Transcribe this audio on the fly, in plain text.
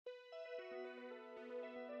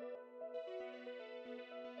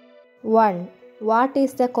1. What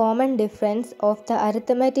is the common difference of the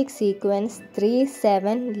arithmetic sequence 3,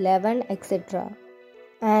 7, 11, etc.?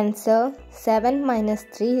 Answer: 7 minus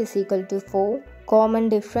 3 is equal to 4. Common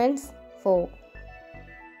difference 4.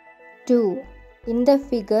 2. In the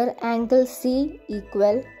figure, angle C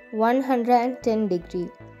equal 110 degree.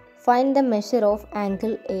 Find the measure of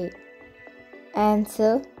angle A.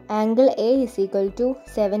 Answer: angle A is equal to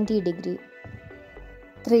 70 degree.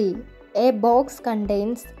 3. A box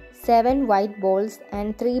contains 7 white balls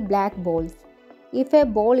and 3 black balls. If a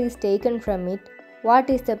ball is taken from it, what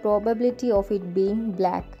is the probability of it being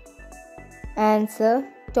black? Answer: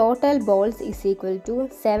 total balls is equal to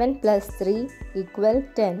 7 plus 3 equal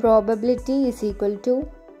 10. Probability is equal to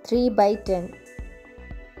 3 by 10.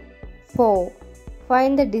 4.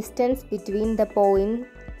 Find the distance between the point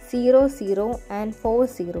 0, 0 and 4,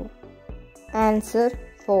 0. Answer: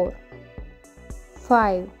 4.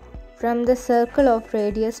 5. From the circle of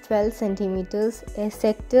radius 12 cm, a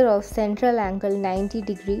sector of central angle 90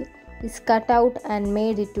 degree is cut out and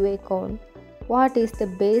made into a cone. What is the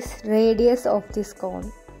base radius of this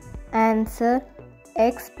cone? Answer: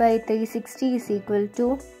 x by 360 is equal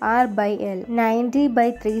to r by L. 90 by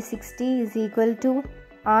 360 is equal to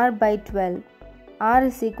r by 12. R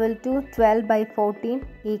is equal to 12 by 14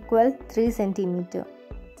 equal 3 cm.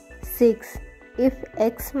 6. If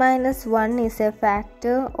x minus 1 is a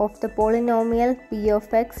factor of the polynomial p of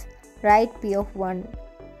x, write p of 1.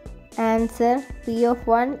 Answer: p of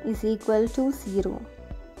 1 is equal to 0.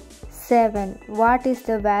 7. What is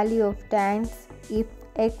the value of tan if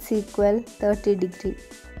x equal 30 degree?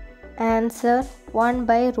 Answer: 1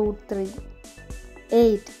 by root 3.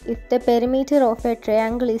 8. If the perimeter of a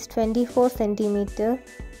triangle is 24 cm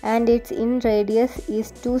and its in radius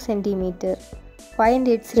is 2 cm, find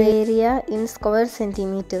its area in square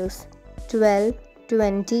centimeters. 12,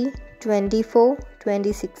 20, 24,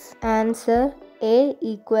 26. Answer: A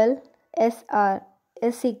equal SR.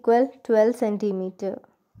 S equal 12 cm.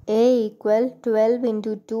 A equal 12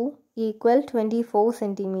 into 2 equal 24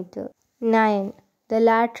 cm. 9. The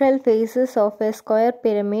lateral faces of a square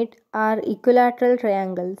pyramid are equilateral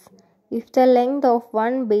triangles. If the length of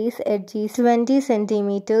one base edge is 20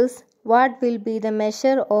 cm, what will be the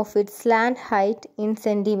measure of its slant height in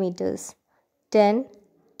centimeters? 10,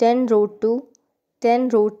 10 root 2, 10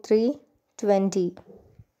 root 3, 20.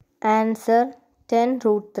 Answer: 10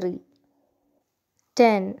 root 3.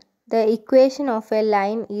 10. The equation of a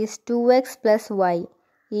line is 2x plus y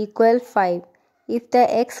equal 5. If the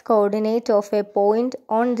x coordinate of a point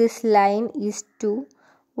on this line is 2,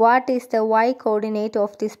 what is the y coordinate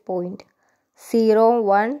of this point? 0,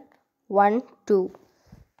 1, 1, 2.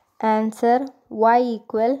 Answer: y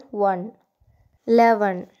equal 1.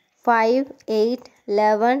 11. 5, 8,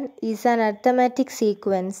 11 is an arithmetic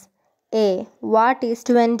sequence. A. What is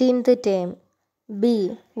 20th term?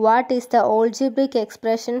 B. What is the algebraic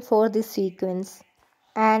expression for this sequence?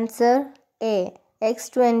 Answer: A.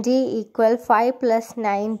 x20 equal 5 plus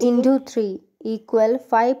 90 into 3 equal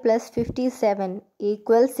 5 plus 57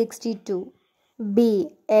 equal 62. B.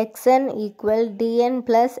 xn equal dn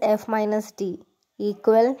plus f minus d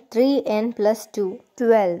equal 3n plus 2.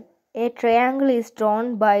 12. A triangle is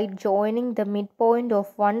drawn by joining the midpoint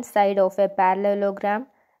of one side of a parallelogram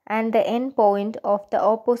and the end point of the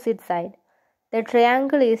opposite side. The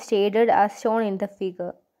triangle is shaded as shown in the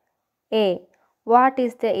figure. A. What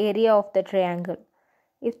is the area of the triangle?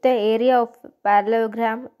 If the area of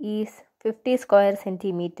parallelogram is 50 square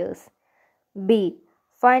centimeters. B.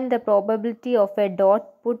 Find the probability of a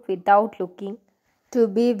dot put without looking to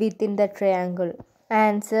be within the triangle.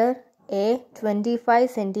 Answer: A.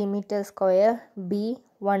 25 centimeter square. B.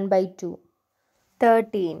 1 by 2.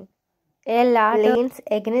 13. A ladder leans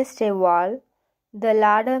against a wall. The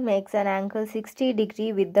ladder makes an angle 60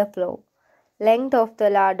 degree with the floor. Length of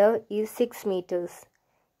the ladder is 6 meters.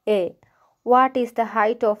 A. What is the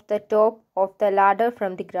height of the top of the ladder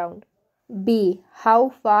from the ground? B. How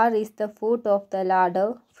far is the foot of the ladder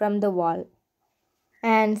from the wall?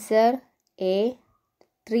 Answer: A.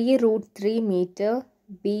 3 root 3 meter.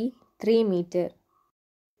 B. 3 meter.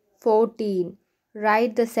 14.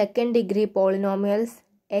 Write the second degree polynomials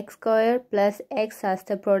x square plus x as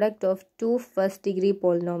the product of two first degree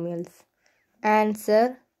polynomials. Answer: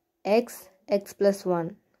 x, x plus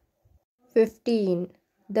 1. 15.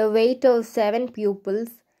 The weight of 7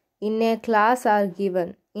 pupils in a class are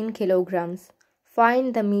given in kilograms.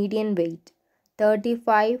 Find the median weight.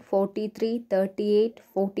 35, 43, 38,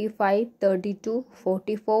 45, 32,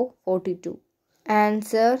 44, 42.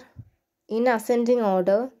 Answer: in ascending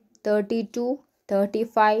order: 32,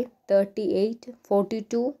 35, 38,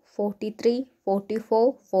 42, 43,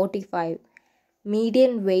 44, 45.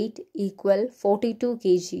 median weight equal 42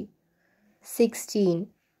 kg. 16.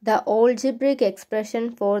 The algebraic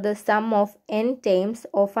expression for the sum of n terms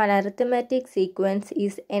of an arithmetic sequence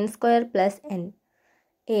is n square plus n.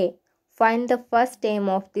 A. Find the first term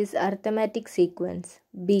of this arithmetic sequence.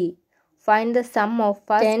 B. Find the sum of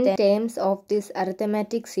first 10 terms of this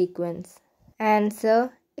arithmetic sequence.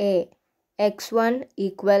 Answer A. x1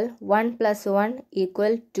 equal 1 plus 1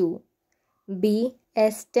 equal 2. B.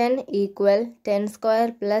 S10 equal 10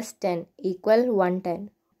 square plus 10 equal 110.